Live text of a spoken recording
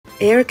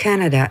Air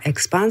Canada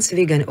expands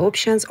vegan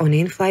options on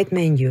in-flight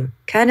menu.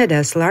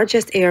 Canada's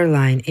largest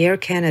airline, Air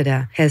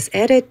Canada, has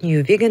added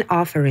new vegan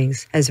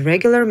offerings as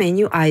regular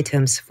menu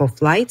items for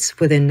flights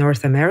within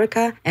North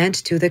America and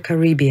to the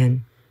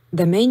Caribbean.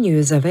 The menu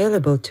is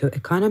available to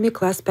economy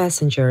class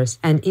passengers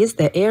and is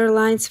the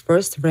airline's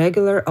first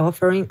regular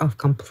offering of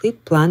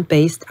complete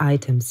plant-based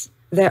items.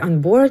 The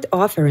onboard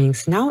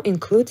offerings now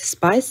include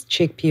spiced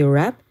chickpea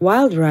wrap,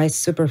 wild rice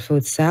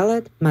superfood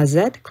salad,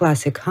 mazette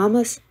classic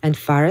hummus, and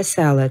farro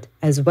salad,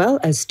 as well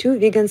as 2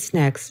 vegan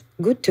snacks,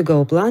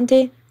 good-to-go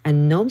blondie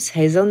and Gnome's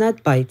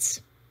hazelnut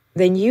bites.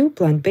 The new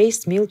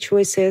plant-based meal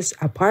choices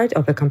are part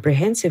of a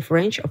comprehensive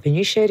range of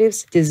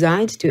initiatives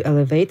designed to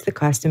elevate the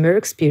customer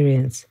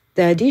experience.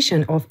 The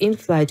addition of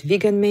in-flight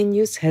vegan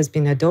menus has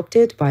been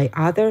adopted by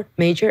other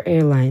major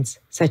airlines,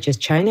 such as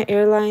China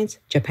Airlines,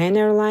 Japan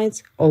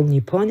Airlines, All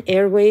Nippon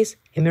Airways,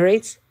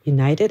 Emirates,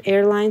 United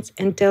Airlines,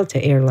 and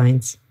Delta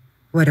Airlines.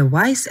 What a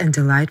wise and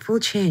delightful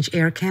change,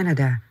 Air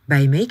Canada,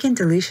 by making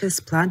delicious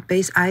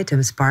plant-based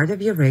items part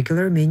of your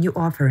regular menu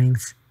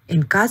offerings.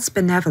 In God's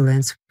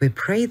benevolence, we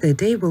pray the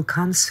day will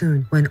come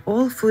soon when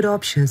all food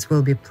options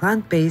will be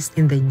plant-based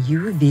in the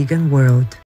new vegan world.